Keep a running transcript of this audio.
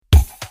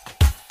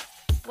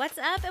What's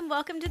up, and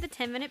welcome to the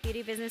 10-Minute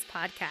Beauty Business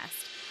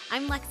Podcast.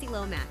 I'm Lexi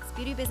Lomax,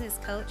 beauty business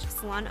coach,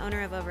 salon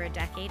owner of over a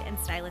decade, and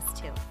stylist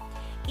too.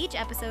 Each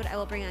episode, I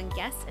will bring on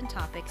guests and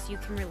topics you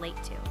can relate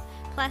to,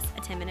 plus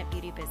a 10-minute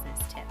beauty business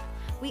tip.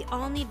 We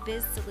all need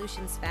biz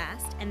solutions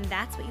fast, and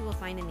that's what you will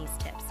find in these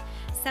tips.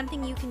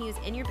 Something you can use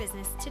in your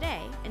business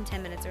today in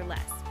 10 minutes or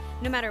less.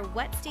 No matter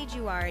what stage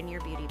you are in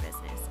your beauty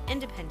business,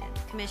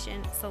 independent,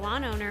 commission,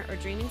 salon owner, or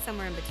dreaming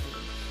somewhere in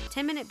between,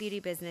 10-Minute Beauty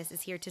Business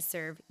is here to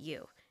serve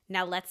you.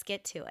 Now let's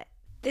get to it.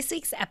 This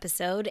week's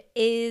episode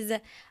is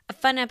a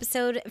fun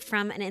episode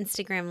from an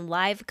Instagram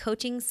live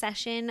coaching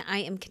session. I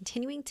am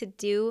continuing to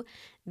do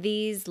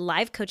these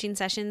live coaching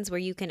sessions where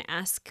you can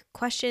ask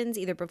questions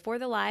either before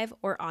the live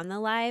or on the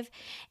live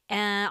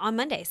on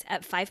Mondays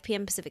at 5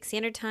 p.m. Pacific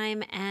Standard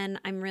Time, and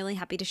I'm really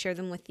happy to share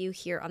them with you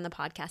here on the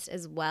podcast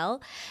as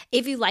well.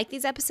 If you like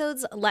these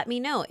episodes, let me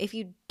know. If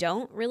you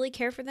don't really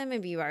care for them,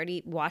 if you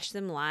already watched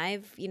them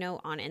live,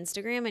 on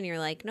Instagram and you're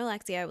like, no,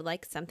 Lexi, I would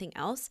like something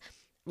else,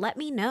 let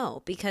me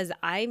know, because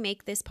I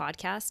make this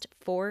podcast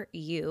for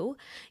you.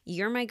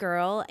 You're my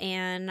girl,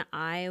 and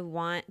I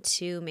want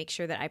to make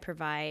sure that I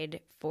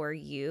provide for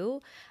you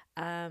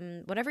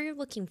whatever you're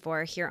looking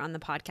for here on the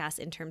podcast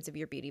in terms of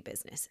your beauty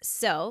business.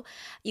 So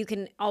you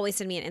can always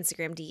send me an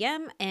Instagram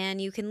DM, and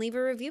you can leave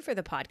a review for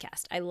the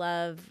podcast. I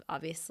love,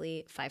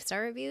 obviously,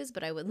 5-star reviews,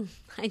 but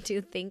I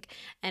do think,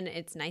 and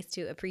it's nice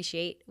to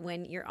appreciate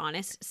when you're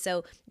honest.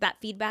 So that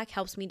feedback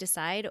helps me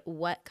decide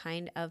what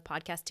kind of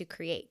podcast to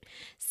create.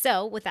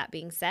 So with that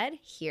being said,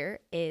 here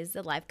is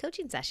the live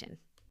coaching session.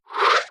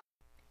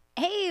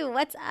 Hey,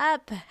 what's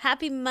up?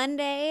 Happy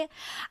Monday.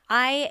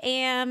 I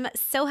am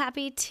so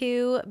happy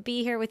to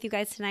be here with you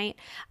guys tonight.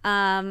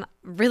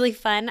 Really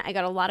fun. I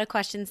got a lot of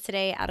questions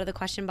today out of the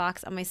question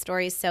box on my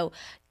stories. So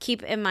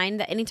keep in mind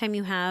that anytime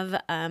you have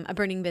a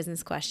burning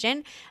business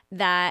question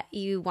that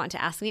you want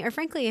to ask me, or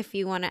frankly, if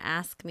you want to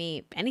ask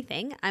me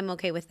anything, I'm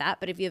okay with that.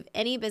 But if you have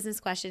any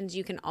business questions,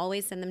 you can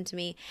always send them to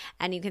me,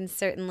 and you can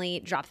certainly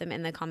drop them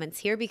in the comments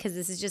here, because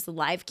this is just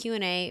live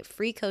Q&A,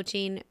 free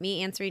coaching,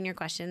 me answering your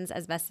questions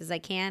as best as I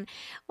can.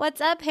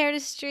 What's up,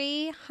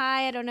 Hairtistry?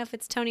 Hi, I don't know if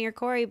it's Tony or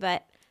Corey,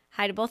 but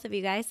hi to both of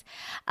you guys.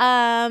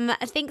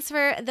 Thanks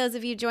for those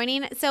of you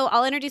joining. So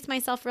I'll introduce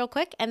myself real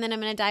quick, and then I'm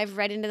going to dive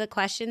right into the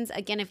questions.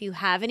 Again, if you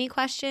have any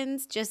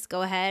questions, just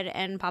go ahead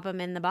and pop them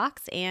in the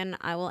box, and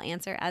I will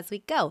answer as we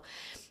go.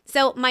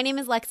 So my name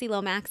is Lexi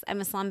Lomax.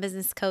 I'm a salon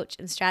business coach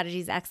and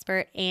strategies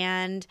expert,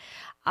 and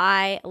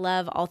I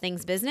love all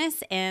things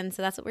business, and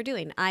so that's what we're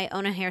doing. I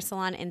own a hair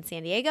salon in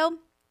San Diego.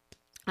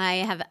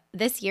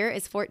 This year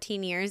is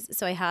 14 years,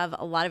 so I have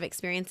a lot of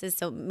experiences.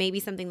 So maybe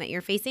something that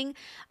you're facing,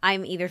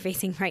 I'm either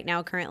facing right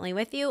now currently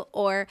with you,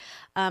 or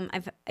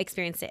I've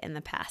experienced it in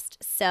the past.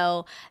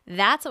 So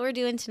that's what we're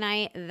doing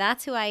tonight.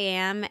 That's who I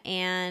am.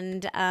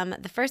 And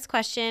the first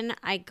question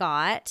I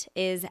got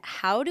is,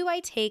 how do I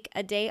take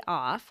a day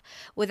off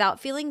without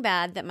feeling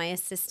bad that my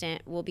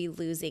assistant will be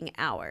losing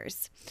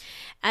hours?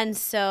 And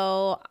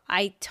so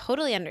I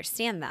totally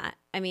understand that.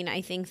 I mean,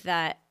 I think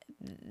that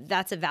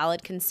that's a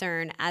valid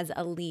concern as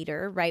a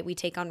leader, right? We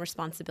take on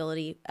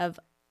responsibility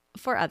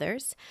for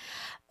others,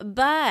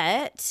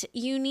 but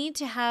you need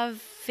to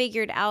have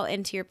figured out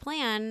into your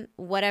plan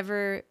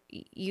whatever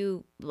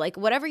you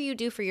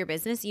do for your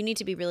business. You need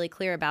to be really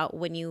clear about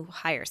when you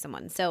hire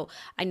someone. So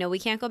I know we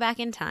can't go back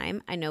in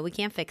time. I know we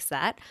can't fix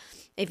that.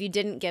 If you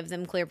didn't give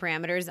them clear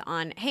parameters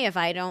on, hey, if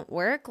I don't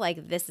work,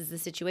 this is the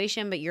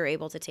situation, but you're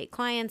able to take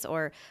clients,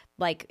 or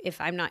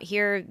if I'm not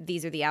here,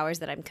 these are the hours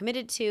that I'm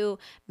committed to.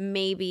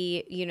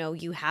 Maybe,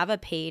 you have a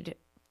paid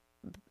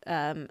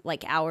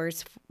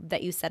hours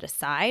that you set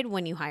aside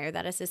when you hire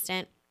that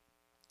assistant.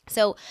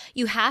 So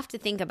you have to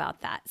think about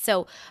that.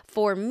 So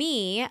for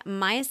me,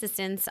 my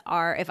assistants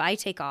are, if I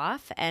take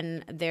off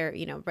and they're,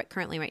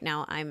 currently right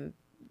now,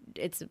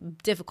 it's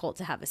difficult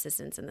to have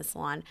assistants in the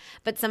salon,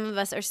 but some of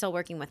us are still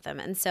working with them.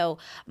 And so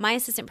my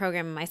assistant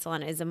program in my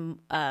salon is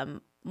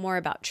more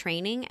about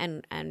training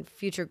and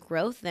future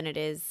growth than it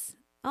is,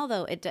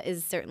 although it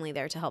is certainly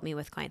there to help me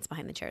with clients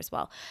behind the chair as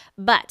well.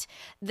 But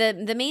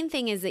the main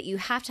thing is that you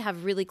have to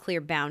have really clear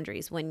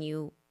boundaries when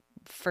you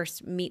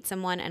first meet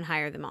someone and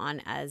hire them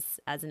on as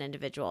an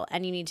individual.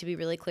 And you need to be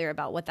really clear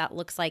about what that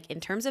looks like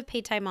in terms of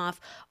paid time off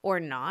or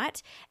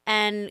not,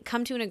 and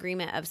come to an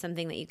agreement of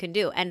something that you can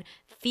do. And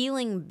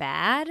feeling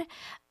bad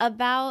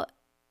about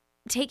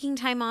taking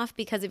time off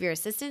because of your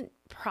assistant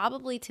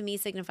probably, to me,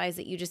 signifies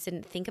that you just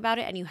didn't think about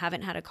it, and you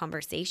haven't had a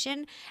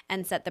conversation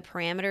and set the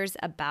parameters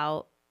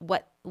about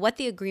what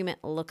the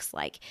agreement looks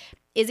like.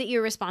 Is it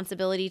your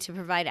responsibility to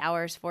provide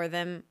hours for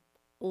them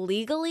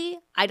legally?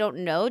 I don't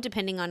know,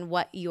 depending on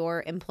what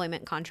your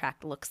employment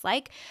contract looks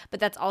like, but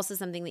that's also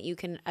something that you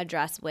can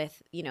address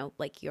with,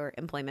 your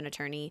employment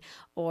attorney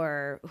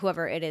or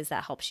whoever it is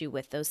that helps you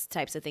with those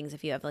types of things.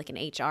 If you have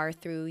an HR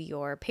through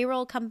your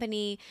payroll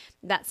company,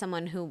 that's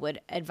someone who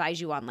would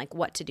advise you on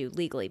what to do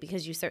legally,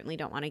 because you certainly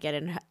don't want to get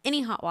in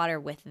any hot water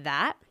with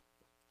that.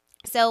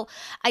 So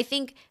I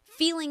think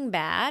feeling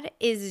bad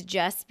is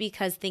just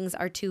because things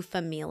are too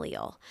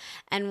familial.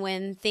 And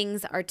when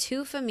things are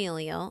too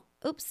familial,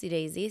 oopsie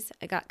daisies,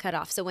 I got cut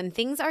off. So when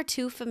things are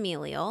too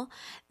familial,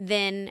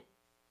 then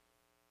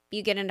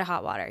you get into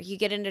hot water, you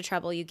get into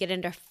trouble, you get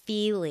into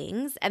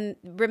feelings. And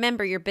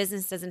remember, your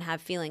business doesn't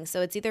have feelings.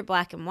 So it's either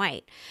black and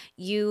white.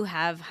 You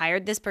have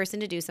hired this person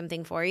to do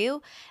something for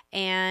you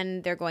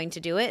and they're going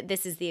to do it.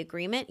 This is the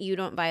agreement. You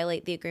don't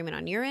violate the agreement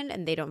on your end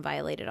and they don't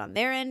violate it on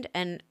their end.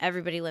 And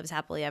everybody lives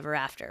happily ever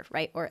after,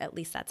 right? Or at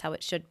least that's how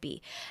it should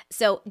be.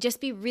 So just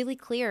be really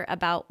clear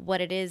about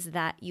what it is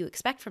that you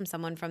expect from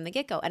someone from the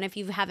get-go. And if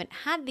you haven't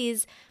had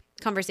these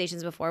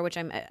conversations before, which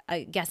I'm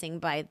guessing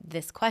by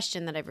this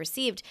question that I've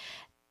received,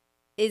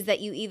 is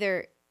that you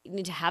either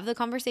need to have the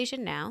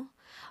conversation now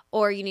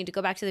or you need to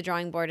go back to the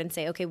drawing board and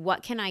say, okay,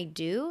 what can I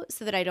do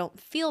so that I don't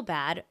feel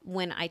bad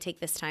when I take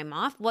this time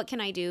off? What can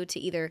I do to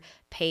either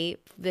pay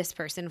this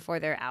person for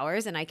their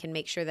hours and I can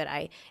make sure that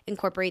I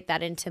incorporate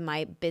that into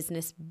my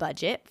business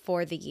budget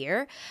for the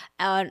year?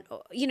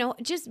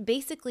 Just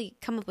basically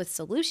come up with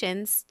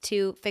solutions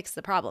to fix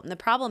the problem. The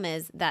problem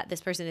is that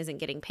this person isn't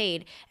getting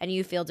paid and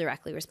you feel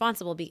directly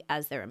responsible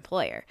as their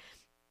employer.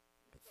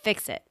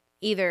 Fix it.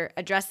 Either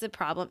address the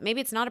problem.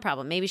 Maybe it's not a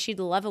problem. Maybe she'd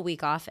love a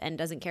week off and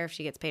doesn't care if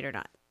she gets paid or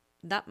not.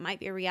 That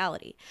might be a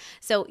reality.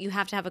 So you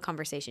have to have a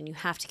conversation. You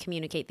have to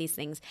communicate these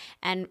things.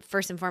 And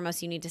first and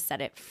foremost, you need to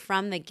set it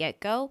from the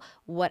get-go,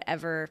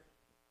 whatever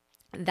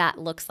that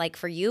looks like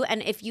for you.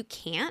 And if you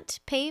can't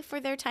pay for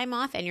their time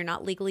off and you're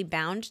not legally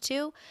bound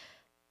to,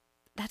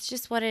 that's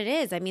just what it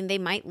is. I mean, they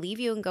might leave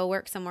you and go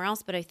work somewhere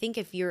else, but I think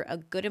if you're a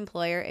good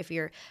employer, if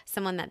you're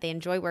someone that they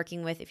enjoy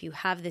working with, if you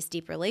have this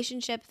deep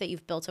relationship that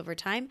you've built over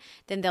time,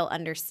 then they'll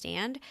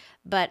understand.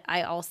 But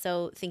I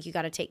also think you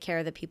got to take care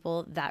of the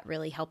people that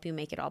really help you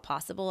make it all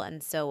possible.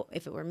 And so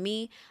if it were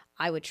me,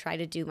 I would try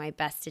to do my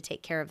best to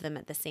take care of them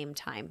at the same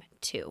time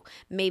too.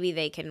 Maybe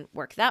they can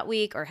work that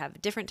week or have a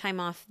different time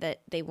off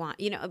that they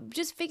want,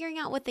 just figuring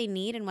out what they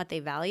need and what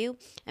they value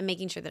and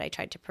making sure that I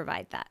tried to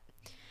provide that.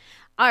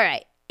 All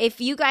right. If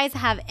you guys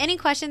have any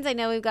questions, I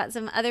know we've got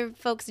some other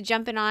folks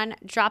jumping on,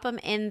 drop them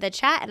in the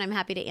chat and I'm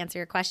happy to answer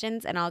your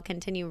questions and I'll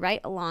continue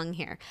right along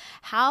here.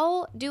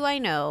 How do I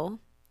know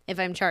if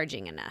I'm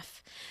charging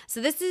enough? So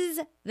this is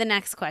the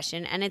next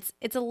question and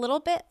it's a little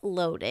bit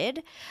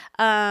loaded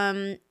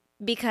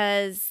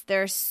because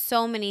there are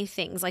so many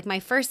things. Like my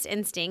first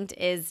instinct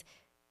is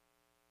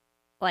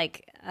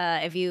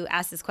if you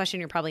ask this question,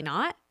 you're probably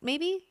not,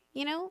 maybe.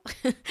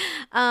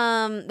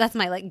 That's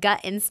my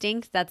gut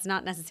instinct. That's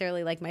not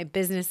necessarily my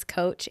business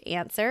coach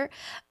answer.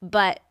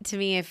 But to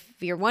me, if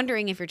you're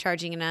wondering if you're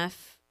charging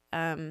enough,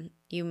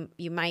 you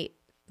might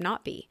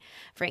not be,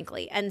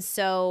 frankly. And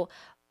so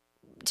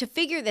to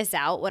figure this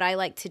out, what I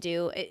like to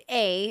do,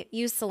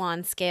 use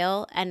Salon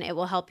Scale, and it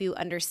will help you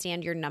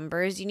understand your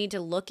numbers. You need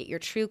to look at your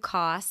true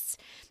costs.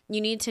 You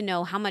need to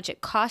know how much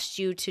it costs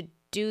you to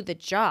do the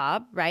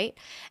job, right?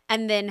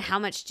 And then how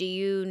much do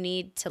you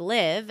need to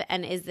live?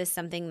 And is this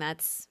something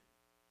that's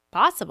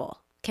possible?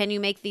 Can you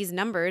make these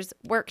numbers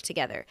work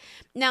together?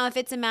 Now, if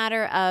it's a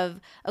matter of,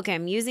 okay,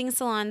 I'm using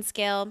Salon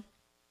Scale,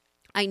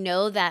 I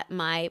know that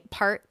my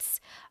parts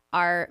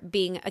are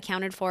being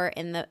accounted for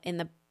in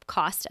the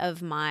cost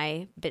of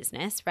my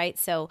business, right?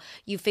 So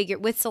you figure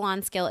with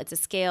Salon Scale, it's a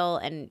scale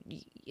and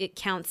it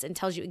counts and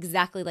tells you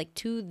exactly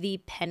to the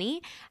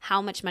penny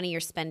how much money you're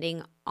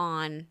spending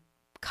on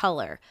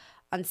color,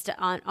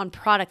 on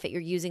product that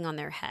you're using on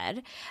their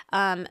head.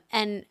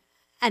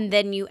 And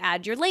then you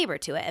add your labor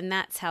to it. And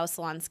that's how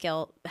Salon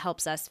Scale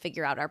helps us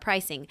figure out our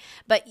pricing.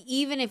 But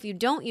even if you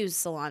don't use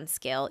Salon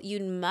Scale, you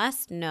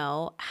must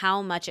know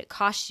how much it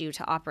costs you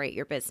to operate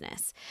your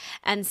business.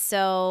 And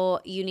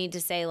so you need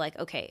to say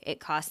okay, it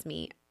costs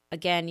me.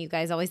 Again, you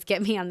guys always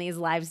get me on these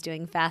lives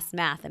doing fast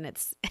math and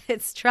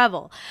it's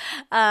trouble.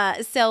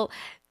 So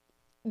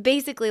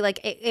basically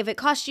if it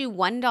costs you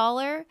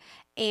 $1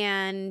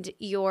 and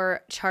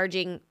you're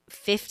charging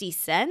 50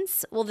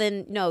 cents, well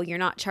then no, you're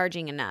not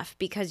charging enough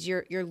because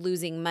you're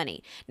losing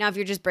money. Now, if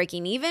you're just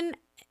breaking even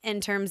in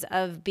terms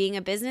of being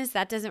a business,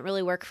 that doesn't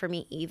really work for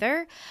me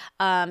either.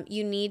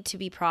 You need to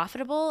be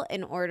profitable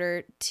in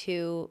order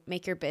to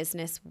make your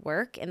business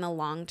work in the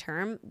long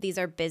term. These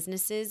are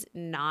businesses,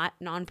 not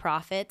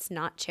nonprofits,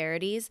 not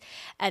charities.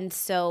 And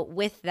so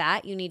with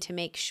that, you need to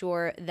make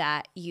sure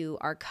that you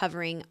are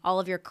covering all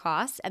of your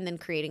costs and then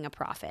creating a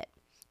profit.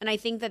 And I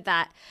think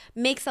that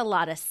makes a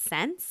lot of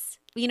sense,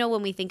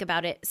 when we think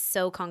about it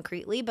so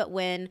concretely. But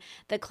when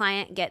the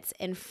client gets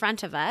in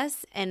front of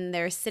us and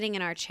they're sitting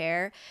in our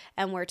chair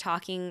and we're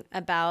talking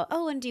about,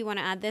 oh, and do you want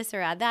to add this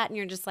or add that? And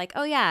you're just like,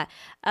 oh, yeah,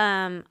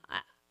 I'm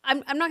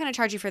not going to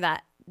charge you for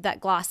that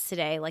gloss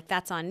today.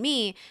 That's on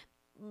me.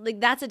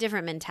 That's a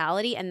different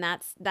mentality. And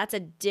that's a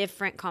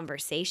different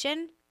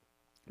conversation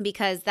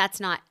because that's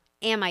not,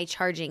 am I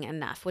charging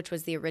enough, which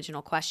was the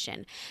original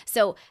question.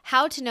 So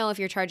how to know if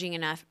you're charging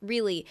enough?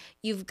 Really,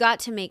 you've got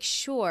to make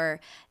sure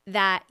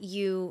that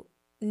you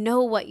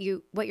know what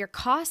your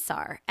costs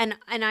are. And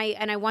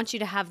I want you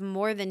to have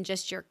more than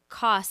just your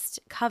cost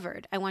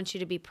covered. I want you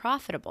to be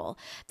profitable.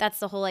 That's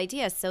the whole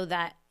idea, so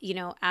that,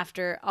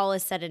 after all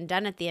is said and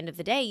done at the end of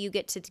the day, you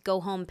get to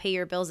go home, pay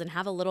your bills, and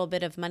have a little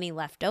bit of money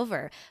left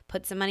over.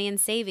 Put some money in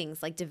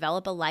savings, like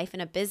develop a life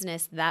and a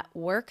business that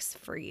works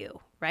for you,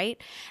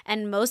 right?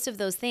 And most of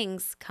those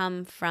things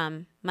come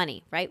from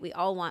money, right? We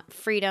all want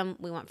freedom.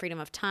 We want freedom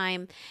of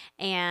time.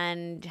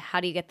 And how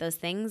do you get those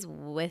things?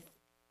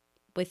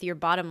 With your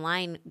bottom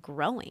line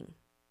growing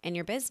in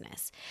your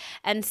business.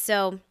 And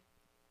so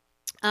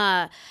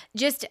I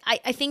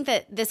think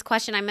that this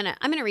question, I'm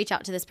gonna reach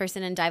out to this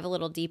person and dive a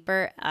little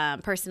deeper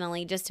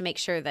personally, just to make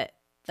sure that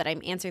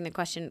I'm answering the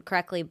question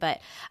correctly.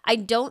 But I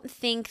don't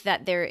think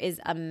that there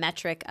is a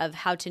metric of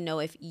how to know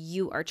if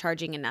you are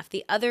charging enough.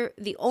 The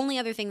only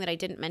other thing that I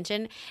didn't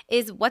mention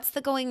is, what's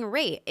the going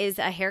rate? Is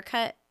a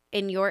haircut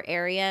in your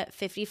area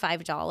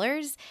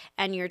 $55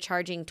 and you're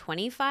charging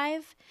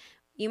 $25?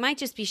 You might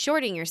just be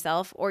shorting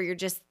yourself, or you're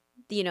just,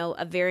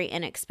 a very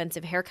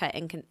inexpensive haircut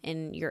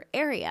in your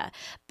area.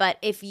 But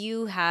if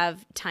you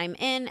have time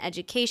in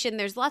education,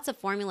 there's lots of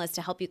formulas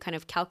to help you kind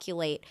of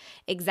calculate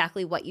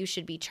exactly what you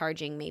should be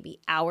charging, maybe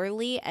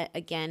hourly,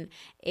 again,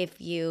 if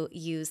you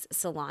use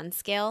Salon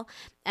Scale.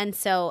 And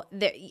so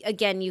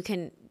again, you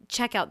can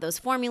check out those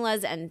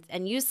formulas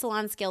and use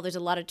Salon Scale. There's a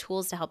lot of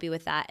tools to help you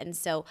with that. And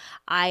so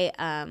I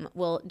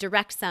will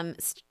direct some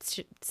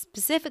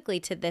specifically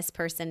to this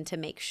person to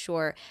make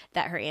sure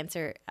that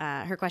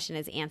her question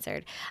is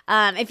answered.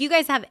 If you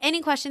guys have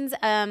any questions,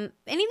 anything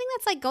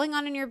that's like going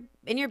on in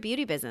your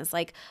beauty business,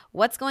 like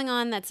what's going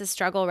on that's a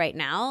struggle right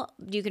now,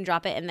 you can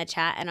drop it in the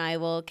chat and I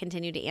will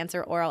continue to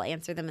answer, or I'll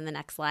answer them in the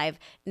next live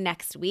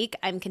next week.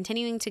 I'm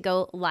continuing to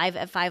go live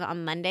at 5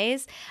 on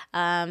Mondays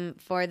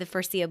for the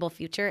foreseeable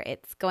future.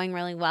 It's going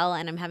really well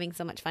and I'm having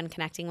so much fun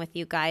connecting with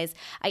you guys.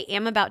 I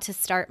am about to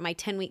start my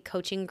 10-week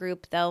coaching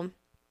group though.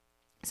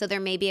 So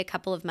there may be a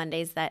couple of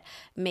Mondays that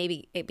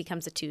maybe it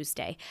becomes a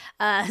Tuesday.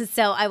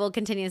 So I will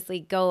continuously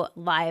go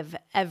live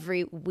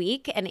every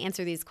week and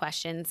answer these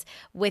questions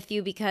with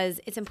you, because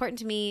it's important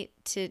to me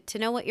to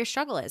know what your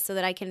struggle is, so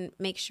that I can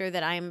make sure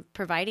that I'm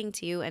providing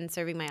to you and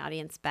serving my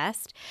audience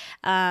best.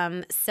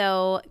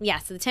 So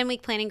the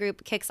 10-week planning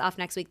group kicks off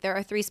next week. There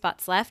are 3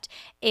 spots left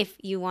if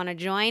you want to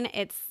join.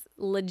 It's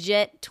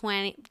legit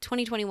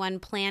 2021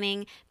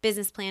 planning,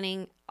 business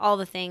planning, all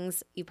the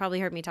things. You probably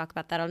heard me talk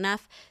about that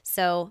enough.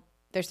 So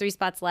there's 3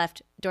 spots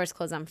left. Doors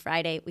close on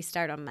Friday. We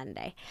start on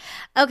Monday.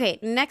 Okay,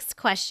 next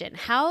question.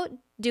 How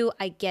do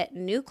I get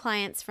new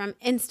clients from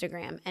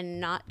Instagram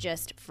and not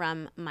just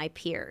from my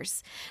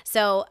peers?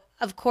 So,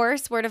 of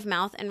course, word of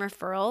mouth and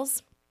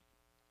referrals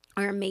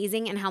are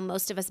amazing in how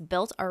most of us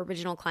built our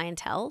original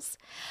clienteles.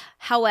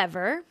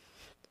 However,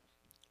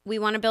 we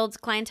want to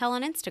build clientele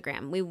on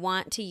Instagram. We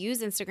want to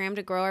use Instagram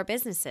to grow our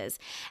businesses.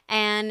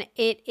 And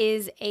it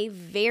is a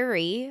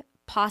very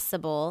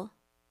possible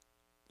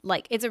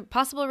it's a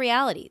possible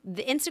reality.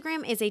 The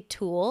Instagram is a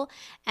tool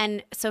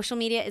and social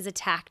media is a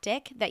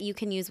tactic that you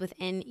can use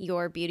within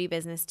your beauty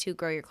business to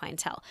grow your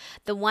clientele.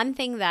 The one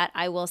thing that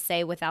I will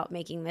say, without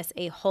making this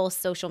a whole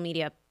social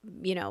media,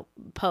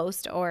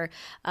 post or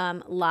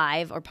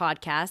live or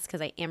podcast, because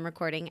I am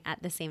recording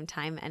at the same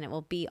time and it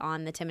will be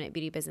on the 10-Minute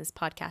Beauty Business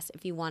podcast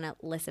if you want to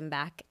listen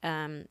back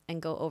and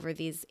go over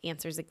these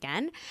answers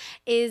again,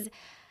 is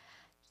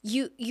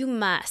you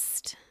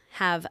must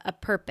have a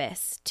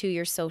purpose to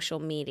your social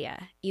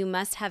media. You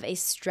must have a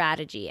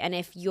strategy. And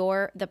if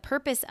the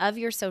purpose of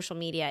your social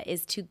media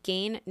is to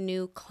gain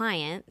new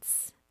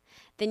clients,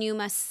 then you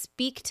must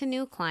speak to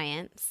new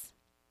clients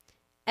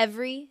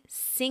every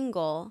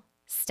single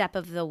step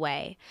of the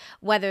way,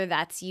 whether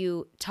that's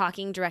you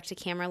talking direct to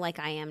camera like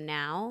I am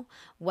now,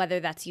 whether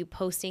that's you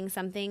posting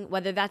something,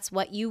 whether that's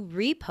what you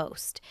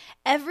repost.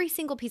 Every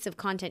single piece of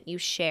content you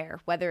share,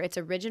 whether it's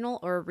original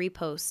or a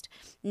repost,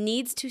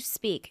 needs to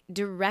speak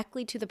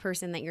directly to the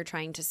person that you're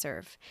trying to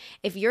serve.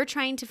 If you're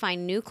trying to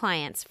find new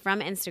clients from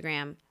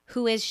Instagram,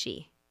 who is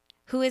she?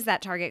 Who is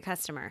that target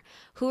customer?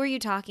 Who are you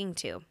talking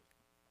to?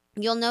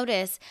 You'll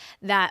notice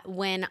that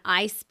when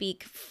I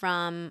speak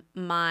from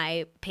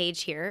my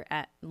page here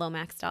at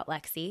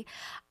lomax.lexi,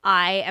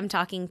 I am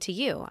talking to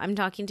you. I'm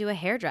talking to a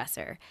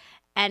hairdresser.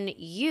 And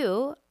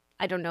you,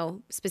 I don't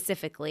know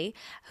specifically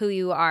who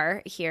you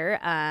are here.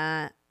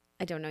 I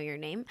don't know your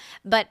name,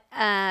 but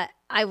I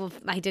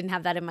didn't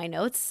have that in my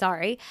notes.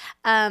 Sorry.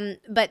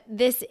 But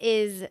this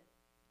is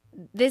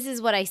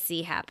what I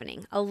see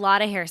happening. A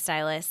lot of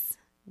hairstylists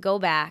go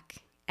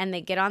back and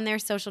they get on their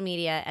social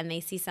media and they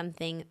see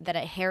something that a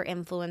hair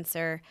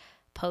influencer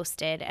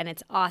posted and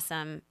it's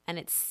awesome and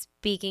it's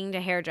speaking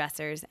to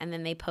hairdressers, and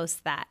then they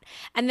post that.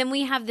 And then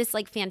we have this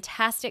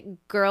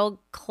fantastic girl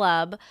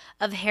club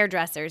of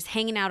hairdressers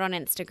hanging out on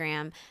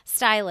Instagram,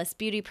 stylists,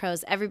 beauty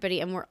pros,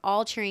 everybody, and we're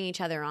all cheering each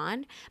other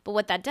on. But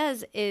what that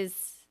does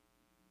is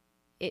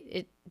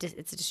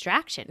it's a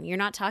distraction. You're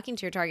not talking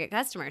to your target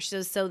customer.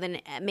 So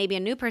then maybe a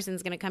new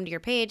person's going to come to your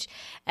page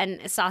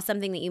and saw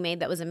something that you made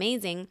that was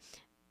amazing,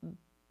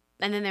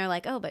 And then they're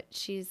like, oh, but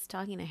she's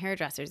talking to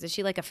hairdressers. Is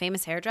she like a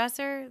famous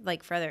hairdresser,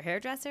 like for other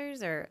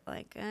hairdressers, or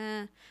like,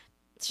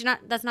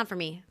 that's not for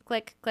me.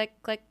 Click,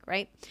 click, click,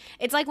 right?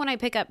 It's like when I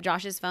pick up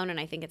Josh's phone and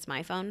I think it's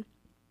my phone.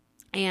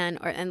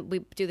 And we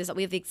do this,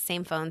 we have the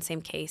same phone,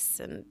 same case,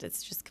 and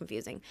it's just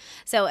confusing.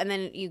 So, and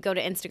then you go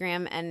to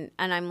Instagram and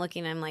I'm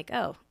looking, and I'm like,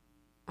 oh,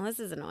 well, this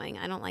is annoying.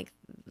 I don't like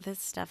this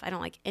stuff. I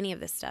don't like any of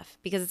this stuff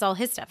because it's all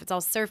his stuff. It's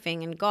all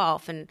surfing and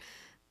golf and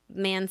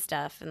man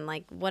stuff and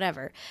like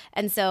whatever.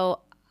 And so,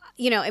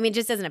 it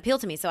just doesn't appeal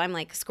to me. So I'm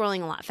like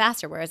scrolling a lot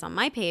faster. Whereas on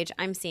my page,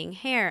 I'm seeing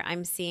hair,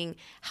 I'm seeing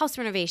house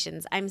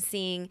renovations, I'm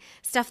seeing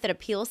stuff that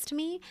appeals to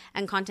me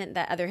and content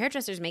that other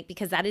hairdressers make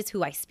because that is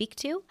who I speak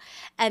to.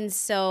 And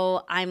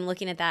so I'm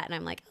looking at that and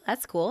I'm like,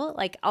 that's cool.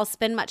 Like I'll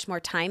spend much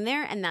more time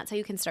there. And that's how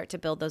you can start to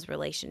build those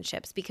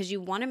relationships because you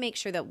want to make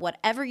sure that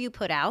whatever you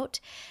put out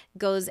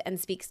goes and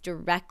speaks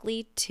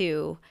directly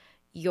to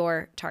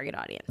your target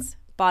audience.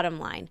 Bottom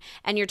line.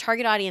 And your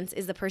target audience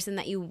is the person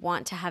that you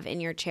want to have in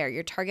your chair.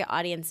 Your target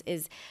audience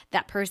is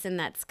that person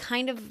that's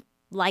kind of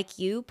like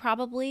you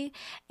probably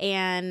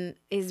and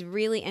is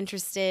really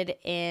interested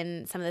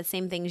in some of the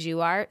same things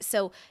you are.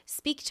 So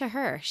speak to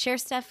her, share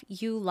stuff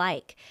you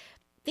like.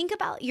 Think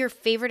about your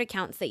favorite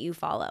accounts that you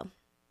follow.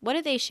 What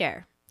do they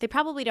share? They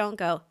probably don't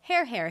go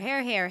hair, hair,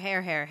 hair, hair,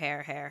 hair, hair,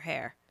 hair, hair,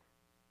 hair.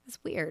 That's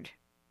weird.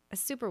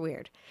 That's super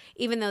weird.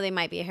 Even though they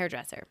might be a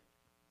hairdresser.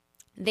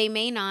 They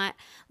may not,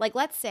 like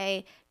let's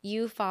say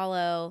you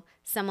follow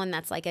someone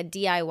that's like a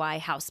DIY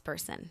house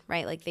person,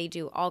 right? Like they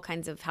do all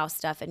kinds of house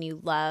stuff and you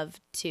love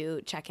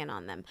to check in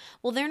on them.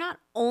 Well, they're not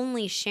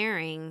only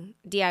sharing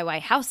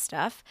DIY house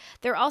stuff,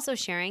 they're also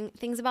sharing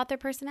things about their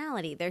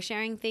personality. They're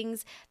sharing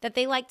things that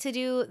they like to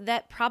do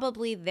that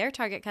probably their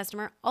target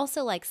customer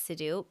also likes to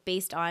do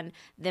based on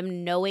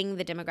them knowing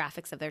the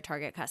demographics of their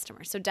target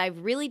customer. So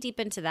dive really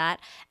deep into that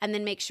and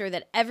then make sure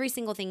that every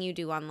single thing you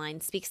do online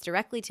speaks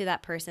directly to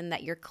that person,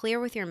 that you're clear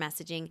with your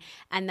messaging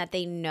and that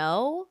they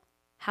know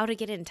how to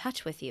get in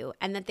touch with you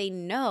and that they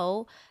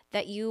know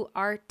that you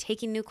are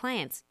taking new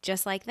clients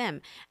just like them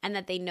and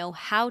that they know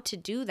how to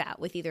do that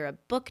with either a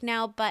book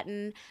now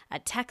button, a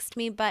text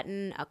me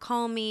button, a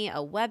call me, a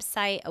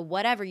website, a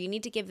whatever. You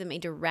need to give them a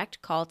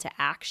direct call to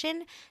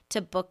action to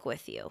book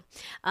with you.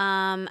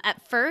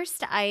 At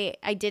first, I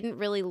didn't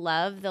really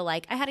love the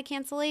I had a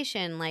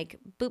cancellation, like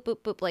boop,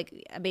 boop, boop, like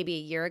maybe a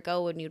year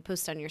ago when you'd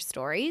post on your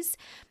stories.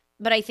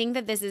 But I think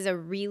that this is a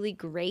really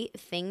great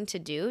thing to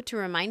do to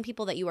remind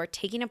people that you are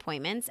taking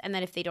appointments and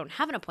that if they don't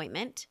have an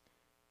appointment,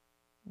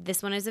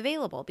 this one is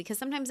available because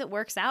sometimes it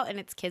works out and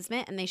it's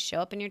kismet and they show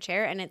up in your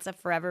chair and it's a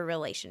forever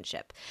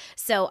relationship.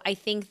 So I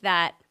think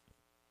that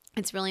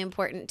it's really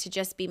important to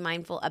just be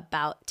mindful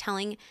about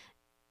telling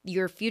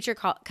your future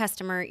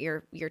customer,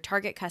 your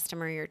target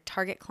customer, your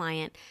target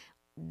client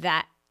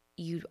that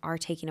you are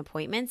taking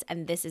appointments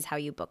and this is how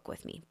you book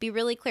with me. Be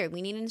really clear.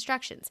 We need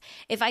instructions.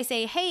 If I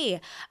say,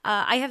 hey,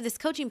 I have this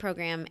coaching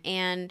program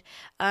and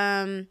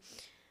I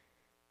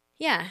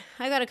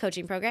got a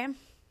coaching program.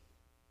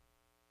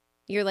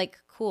 You're like,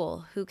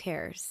 cool, who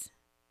cares?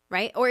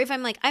 Right? Or if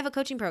I'm like, I have a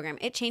coaching program,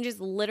 it changes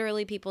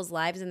literally people's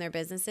lives and their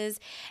businesses.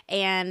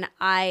 And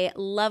I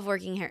love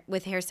working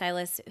with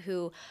hairstylists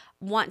who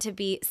want to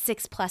be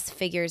 6+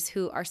 figures,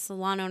 who are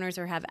salon owners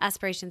or have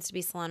aspirations to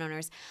be salon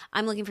owners.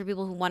 I'm looking for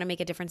people who want to make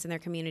a difference in their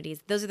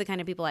communities. Those are the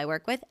kind of people I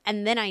work with.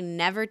 And then I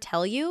never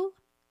tell you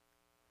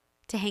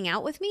to hang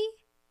out with me.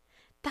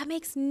 That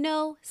makes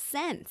no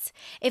sense.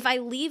 If I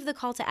leave the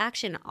call to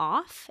action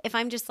off, if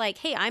I'm just like,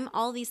 hey, I'm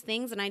all these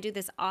things and I do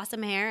this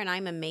awesome hair and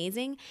I'm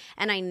amazing,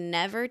 and I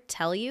never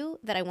tell you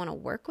that I want to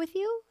work with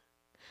you,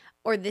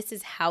 or this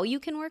is how you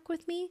can work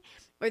with me,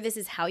 or this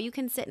is how you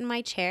can sit in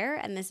my chair,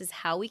 and this is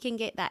how we can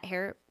get that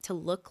hair to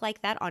look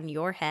like that on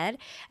your head,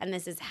 and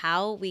this is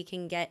how we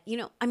can get,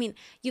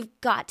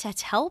 you've got to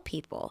tell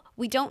people.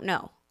 We don't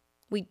know.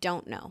 We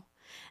don't know.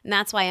 And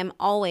that's why I'm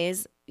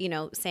always,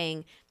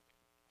 saying,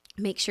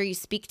 make sure you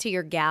speak to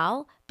your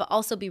gal, but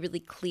also be really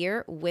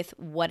clear with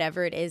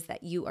whatever it is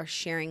that you are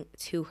sharing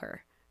to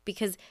her,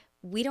 because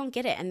we don't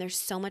get it. And there's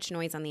so much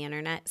noise on the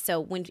internet.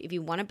 So if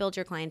you want to build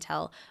your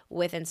clientele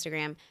with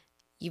Instagram,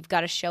 you've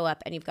got to show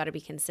up and you've got to be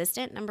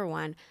consistent, number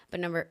one. But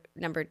number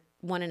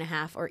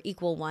 1.5 or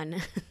equal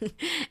one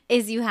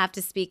is you have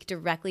to speak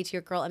directly to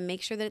your girl and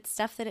make sure that it's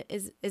stuff that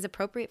is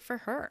appropriate for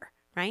her.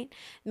 Right?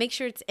 Make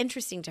sure it's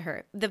interesting to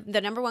her.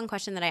 The number one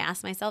question that I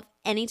ask myself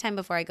anytime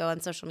before I go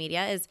on social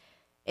media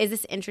is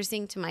this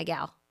interesting to my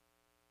gal?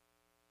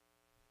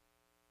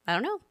 I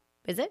don't know.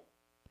 Is it?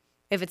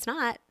 If it's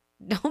not,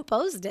 don't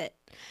post it.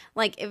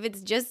 Like if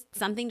it's just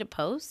something to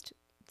post,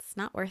 it's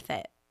not worth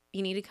it.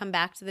 You need to come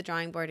back to the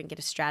drawing board and get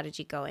a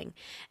strategy going.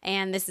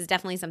 And this is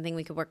definitely something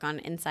we could work on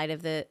inside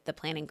of the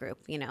planning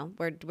group.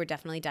 We're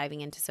definitely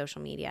diving into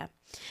social media.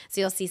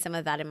 So you'll see some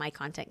of that in my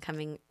content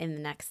coming in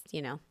the next,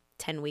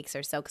 10 weeks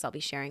or so, because I'll be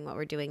sharing what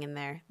we're doing in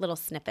there, little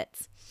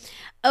snippets.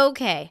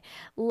 Okay,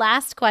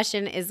 last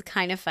question is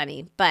kind of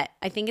funny, but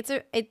I think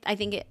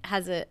it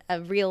has a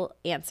real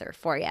answer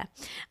for you.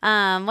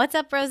 What's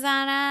up,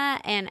 Rosanna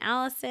and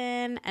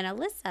Allison and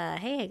Alyssa?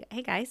 Hey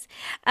guys.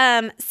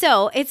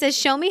 So it says,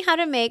 show me how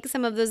to make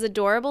some of those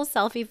adorable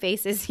selfie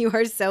faces you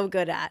are so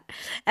good at.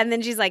 And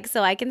then she's like,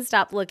 so I can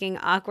stop looking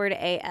awkward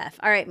AF.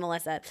 All right,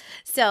 Melissa.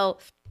 So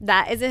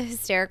that is a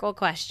hysterical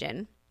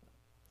question.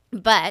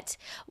 But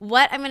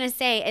what I'm going to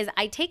say is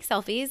I take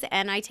selfies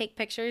and I take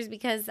pictures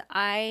because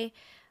I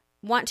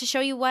want to show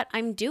you what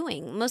I'm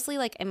doing, mostly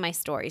like in my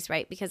stories,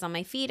 right? Because on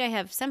my feed, I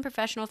have some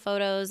professional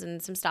photos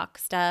and some stock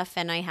stuff,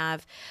 and I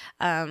have,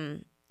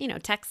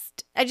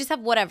 text. I just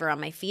have whatever on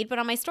my feed, but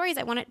on my stories,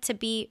 I want it to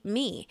be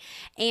me.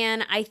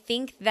 And I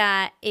think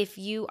that if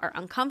you are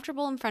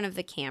uncomfortable in front of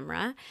the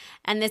camera,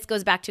 and this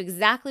goes back to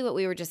exactly what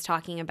we were just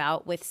talking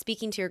about with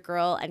speaking to your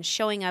girl and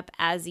showing up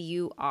as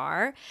you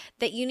are,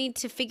 that you need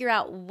to figure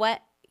out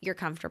what you're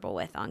comfortable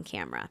with on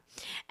camera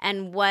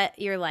and what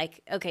you're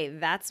like, okay,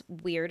 that's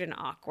weird and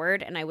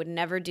awkward, and I would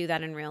never do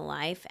that in real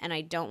life, and I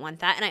don't want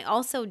that. And I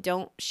also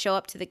don't show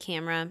up to the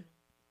camera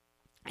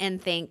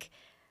and think,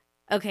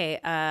 okay,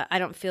 I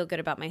don't feel good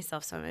about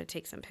myself, so I'm going to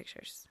take some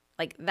pictures.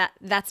 Like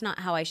that's not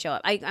how I show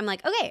up. I'm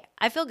like, okay,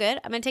 I feel good.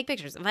 I'm going to take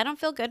pictures. If I don't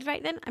feel good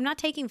right then, I'm not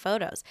taking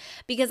photos,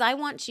 because I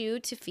want you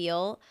to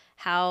feel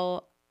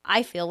how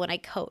I feel when I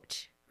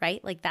coach,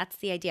 right? Like that's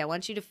the idea. I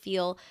want you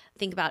to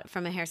think about it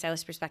from a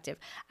hairstylist perspective.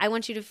 I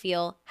want you to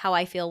feel how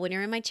I feel when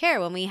you're in my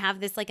chair, when we have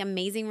this like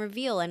amazing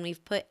reveal and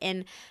we've put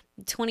in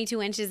 22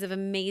 inches of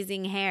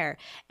amazing hair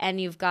and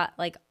you've got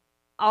like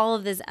all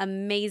of this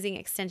amazing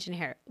extension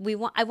hair.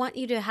 I want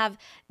you to have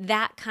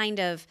that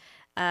kind of,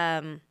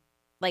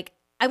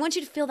 I want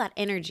you to feel that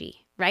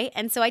energy, right?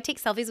 And so I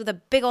take selfies with a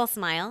big old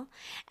smile,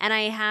 and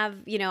I have,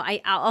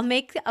 I'll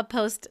make a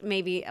post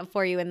maybe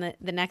for you in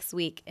the next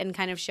week and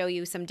kind of show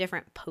you some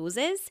different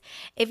poses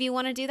if you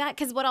want to do that.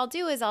 Because what I'll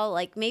do is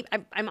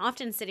I'm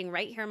often sitting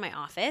right here in my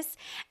office,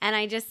 and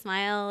I just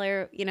smile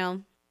or,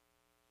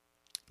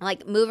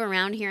 like move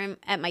around here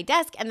at my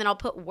desk, and then I'll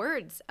put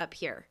words up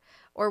here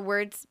or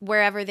words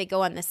wherever they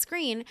go on the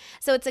screen.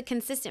 So it's a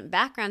consistent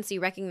background, so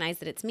you recognize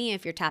that it's me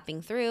if you're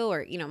tapping through,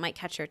 or, it might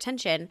catch your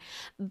attention.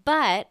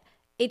 But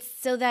it's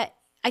so that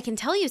I can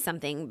tell you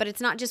something, but it's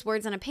not just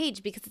words on a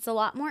page, because it's a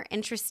lot more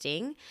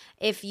interesting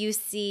if you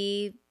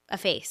see a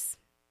face.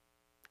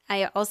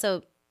 I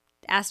also,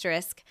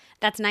 asterisk,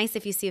 that's nice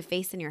if you see a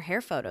face in your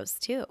hair photos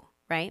too,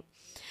 right?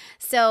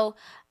 So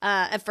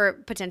for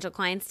potential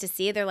clients to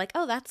see, they're like,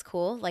 oh, that's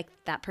cool. Like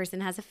that person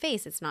has a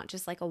face. It's not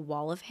just like a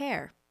wall of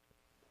hair.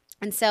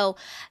 And so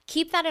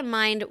keep that in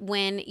mind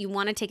when you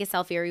want to take a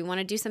selfie or you want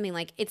to do something.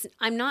 Like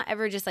I'm not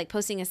ever just like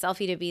posting a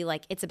selfie to be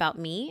like, it's about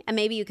me. And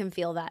maybe you can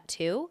feel that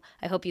too.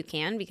 I hope you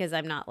can, because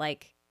I'm not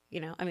like,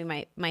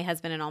 my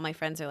husband and all my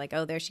friends are like,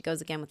 oh, there she goes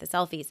again with the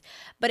selfies.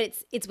 But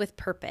it's with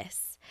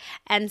purpose.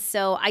 And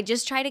so I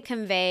just try to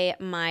convey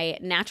my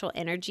natural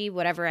energy,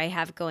 whatever I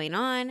have going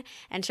on,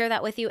 and share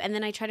that with you. And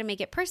then I try to make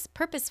it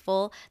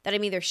purposeful, that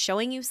I'm either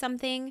showing you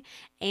something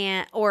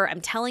or I'm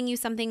telling you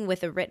something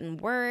with a written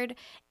word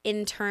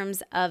in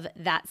terms of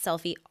that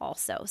selfie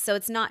also. So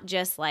it's not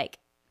just like,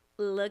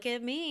 look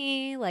at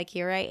me, like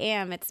here I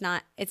am. It's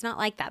not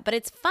like that, but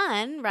it's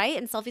fun, right?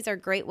 And selfies are a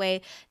great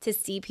way to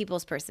see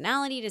people's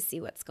personality, to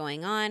see what's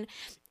going on,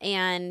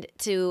 and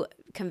to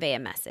convey a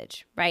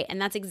message, right?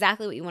 And that's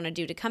exactly what you want to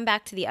do. To come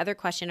back to the other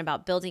question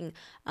about building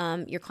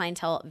your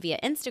clientele via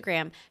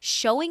Instagram,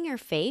 showing your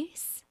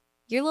face,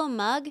 your little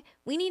mug,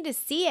 we need to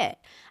see it.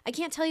 I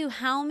can't tell you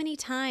how many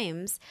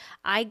times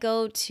I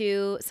go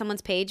to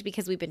someone's page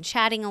because we've been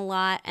chatting a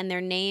lot and their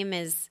name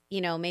is,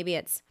 maybe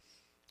it's,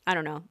 I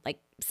don't know, like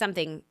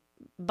something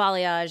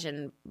balayage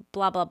and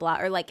blah, blah, blah.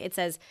 Or like it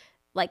says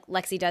like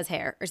Lexi does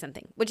hair or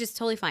something, which is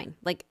totally fine.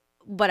 Like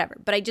whatever.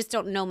 But I just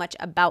don't know much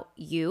about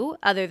you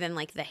other than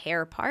like the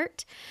hair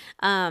part.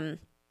 And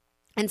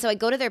so I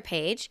go to their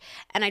page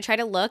and I try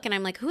to look and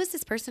I'm like, who is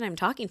this person I'm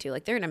talking to?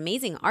 Like they're an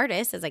amazing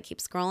artist. As I keep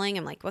scrolling,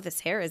 I'm like, well, this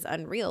hair is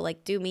unreal.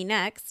 Like do me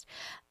next.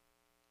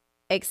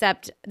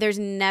 Except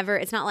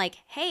it's not like,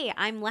 hey,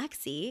 I'm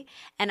Lexi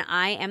and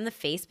I am the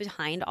face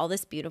behind all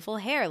this beautiful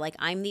hair. Like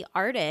I'm the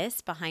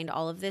artist behind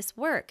all of this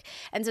work.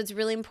 And so it's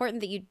really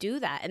important that you do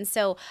that. And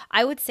so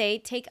I would say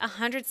take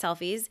 100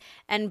 selfies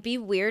and be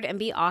weird and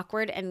be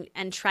awkward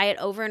and try it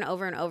over and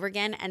over and over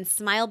again and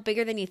smile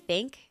bigger than you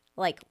think,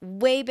 like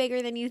way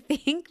bigger than you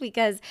think.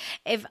 Because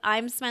if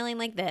I'm smiling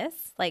like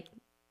this, like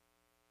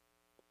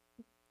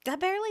that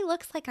barely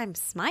looks like I'm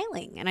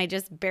smiling. And I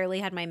just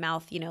barely had my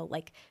mouth,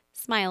 like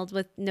smiled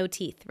with no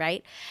teeth,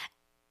 right?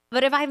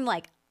 But if I'm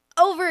like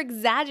over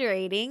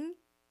exaggerating,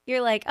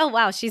 you're like, oh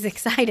wow, she's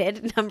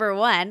excited, number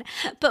one.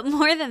 But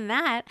more than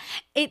that,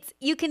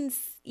 you can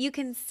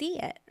see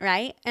it,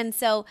 right? And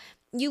so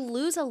you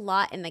lose a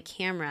lot in the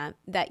camera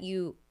that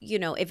you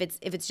know, if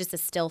it's just a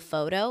still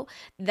photo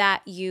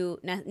that you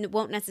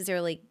won't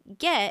necessarily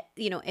get,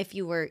 you know, if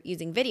you were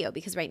using video,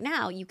 because right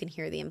now you can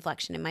hear the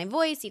inflection in my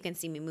voice, you can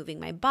see me moving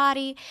my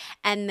body,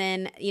 and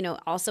then, you know,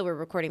 also we're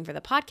recording for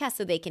the podcast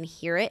so they can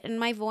hear it in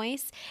my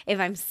voice. If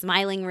I'm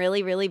smiling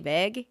really, really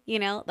big, you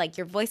know, like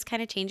your voice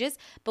kind of changes,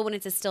 but when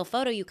it's a still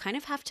photo, you kind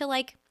of have to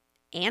like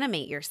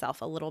animate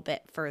yourself a little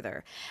bit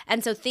further.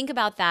 And so think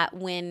about that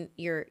when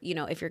you're, you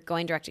know, if you're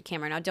going direct to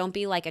camera. Now, don't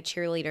be like a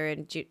cheerleader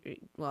and,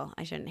 well,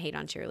 I shouldn't hate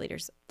on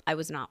cheerleaders. I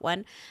was not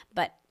one,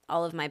 but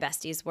all of my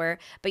besties were.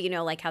 But you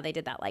know, like how they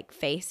did that like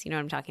face, you know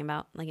what I'm talking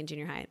about? Like in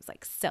junior high, it was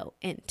like so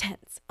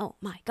intense. Oh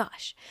my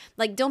gosh.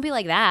 Like, don't be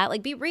like that.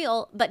 Like, be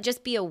real, but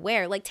just be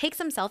aware. Like, take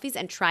some selfies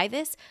and try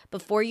this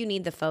before you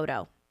need the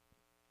photo.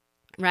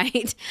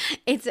 Right?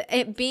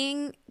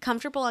 Being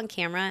comfortable on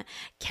camera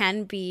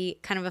can be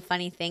kind of a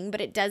funny thing, but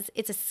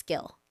it's a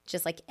skill,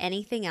 just like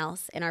anything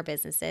else in our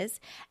businesses,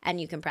 and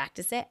you can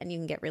practice it and you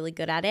can get really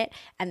good at it,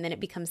 and then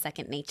it becomes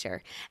second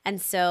nature. And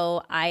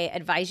so I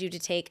advise you to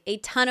take a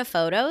ton of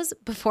photos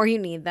before you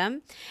need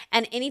them.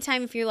 And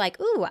anytime if you're like,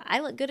 ooh, I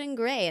look good in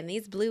gray and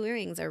these blue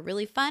earrings are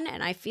really fun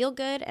and I feel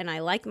good and I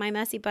like my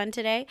messy bun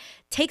today,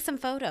 take some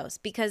photos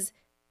because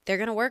they're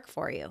going to work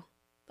for you.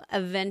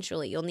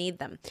 Eventually you'll need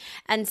them.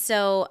 And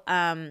so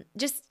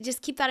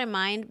just keep that in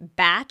mind.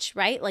 Batch,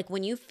 right? Like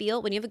when you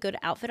have a good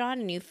outfit on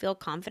and you feel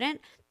confident,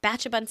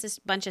 batch a bunch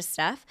of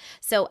stuff.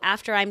 So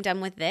after I'm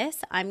done with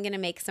this, I'm going to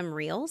make some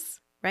reels,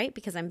 right?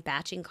 Because I'm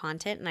batching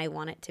content and I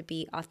want it to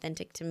be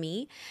authentic to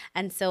me.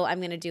 And so I'm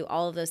going to do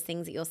all of those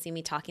things that you'll see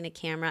me talking to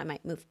camera. I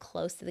might move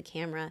close to the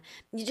camera.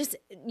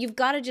 You've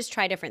got to just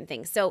try different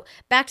things. So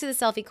back to the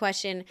selfie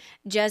question,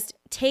 just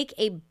take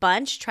a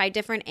bunch, try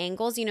different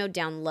angles. You know,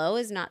 down low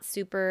is not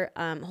super,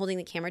 holding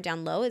the camera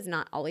down low is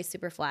not always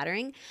super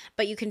flattering,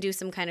 but you can do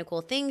some kind of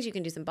cool things. You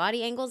can do some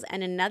body angles.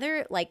 And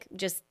another like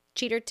just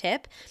cheater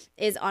tip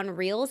is on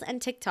Reels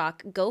and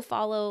TikTok, go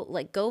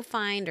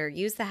find or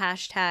use the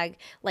hashtag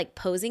like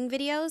posing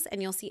videos,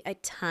 and you'll see a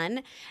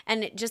ton,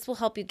 and it just will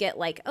help you get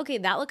like, okay,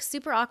 that looks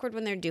super awkward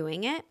when they're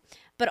doing it,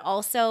 but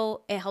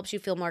also it helps you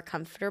feel more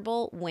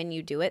comfortable when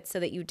you do it so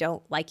that you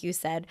don't, like you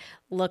said,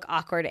 look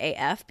awkward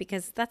AF,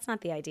 because that's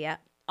not the idea.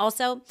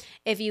 Also,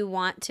 if you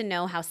want to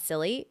know how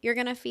silly you're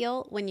going to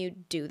feel when you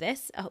do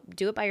this,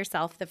 do it by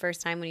yourself the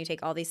first time when you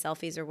take all these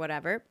selfies or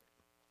whatever.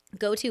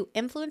 Go to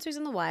Influencers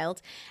in the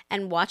Wild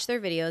and watch their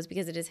videos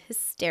because it is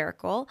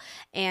hysterical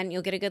and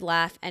you'll get a good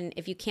laugh. And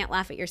if you can't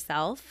laugh at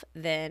yourself,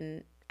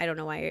 then I don't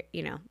know why,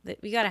 you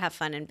got to have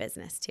fun in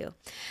business too.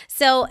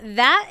 So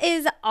that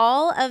is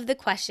all of the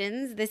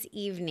questions this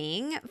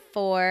evening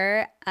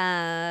for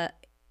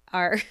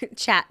our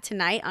chat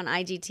tonight on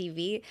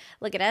IGTV.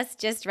 Look at us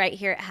just right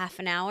here at half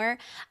an hour.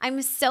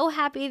 I'm so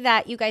happy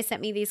that you guys sent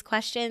me these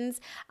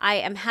questions. I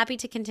am happy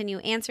to continue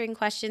answering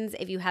questions.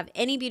 If you have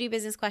any beauty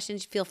business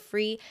questions, feel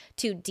free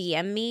to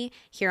DM me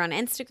here on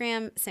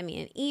Instagram, send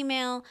me an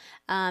email.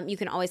 You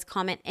can always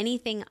comment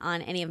anything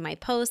on any of my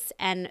posts.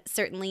 And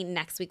certainly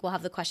next week we'll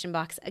have the question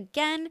box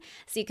again,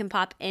 so you can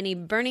pop any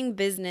burning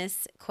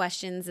business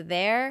questions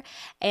there.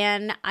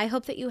 And I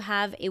hope that you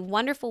have a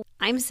wonderful,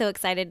 I'm so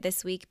excited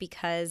this week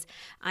because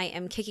I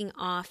am kicking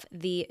off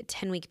the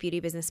 10-week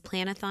beauty business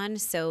planathon.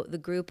 So the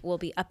group will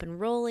be up and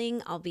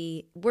rolling. I'll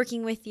be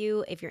working with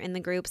you if you're in the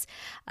groups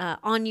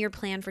on your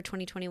plan for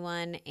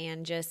 2021,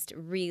 and just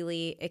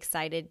really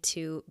excited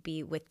to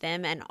be with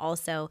them. And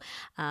also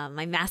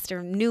my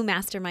new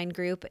mastermind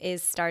group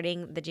is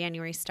starting the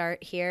January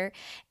start here.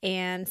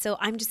 And so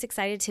I'm just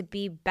excited to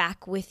be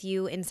back with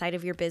you inside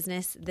of your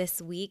business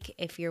this week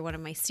if you're one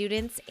of my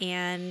students.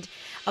 And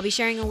I'll be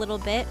sharing a little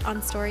bit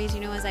on stories,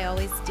 as I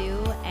always do.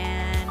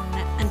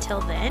 And until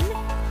then,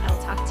 I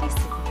will talk to you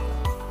soon.